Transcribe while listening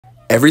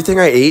Everything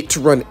I ate to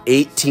run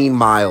 18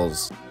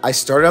 miles. I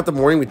started out the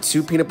morning with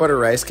 2 peanut butter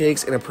rice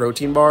cakes and a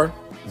protein bar,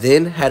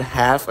 then had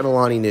half an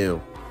Alani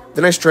Nu.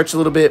 Then I stretched a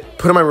little bit,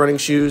 put on my running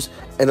shoes,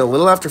 and a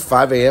little after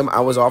 5 a.m.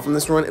 I was off on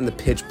this run in the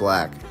pitch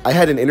black. I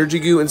had an energy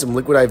goo and some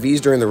liquid IVs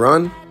during the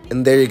run,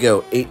 and there you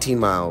go, 18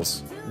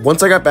 miles.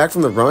 Once I got back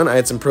from the run, I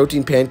had some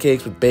protein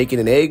pancakes with bacon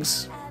and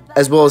eggs,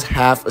 as well as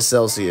half a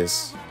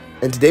Celsius.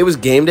 And today was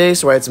game day,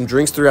 so I had some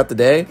drinks throughout the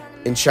day,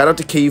 and shout out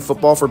to KU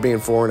football for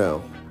being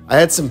 4-0. I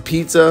had some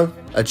pizza,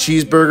 a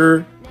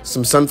cheeseburger,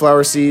 some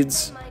sunflower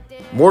seeds,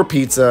 more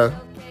pizza,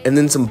 and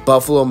then some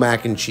buffalo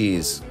mac and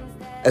cheese,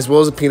 as well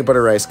as a peanut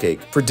butter rice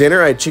cake. For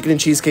dinner, I had chicken and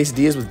cheese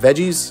quesadillas with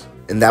veggies,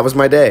 and that was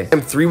my day.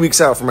 I'm 3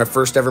 weeks out from my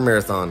first ever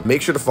marathon.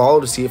 Make sure to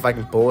follow to see if I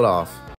can pull it off.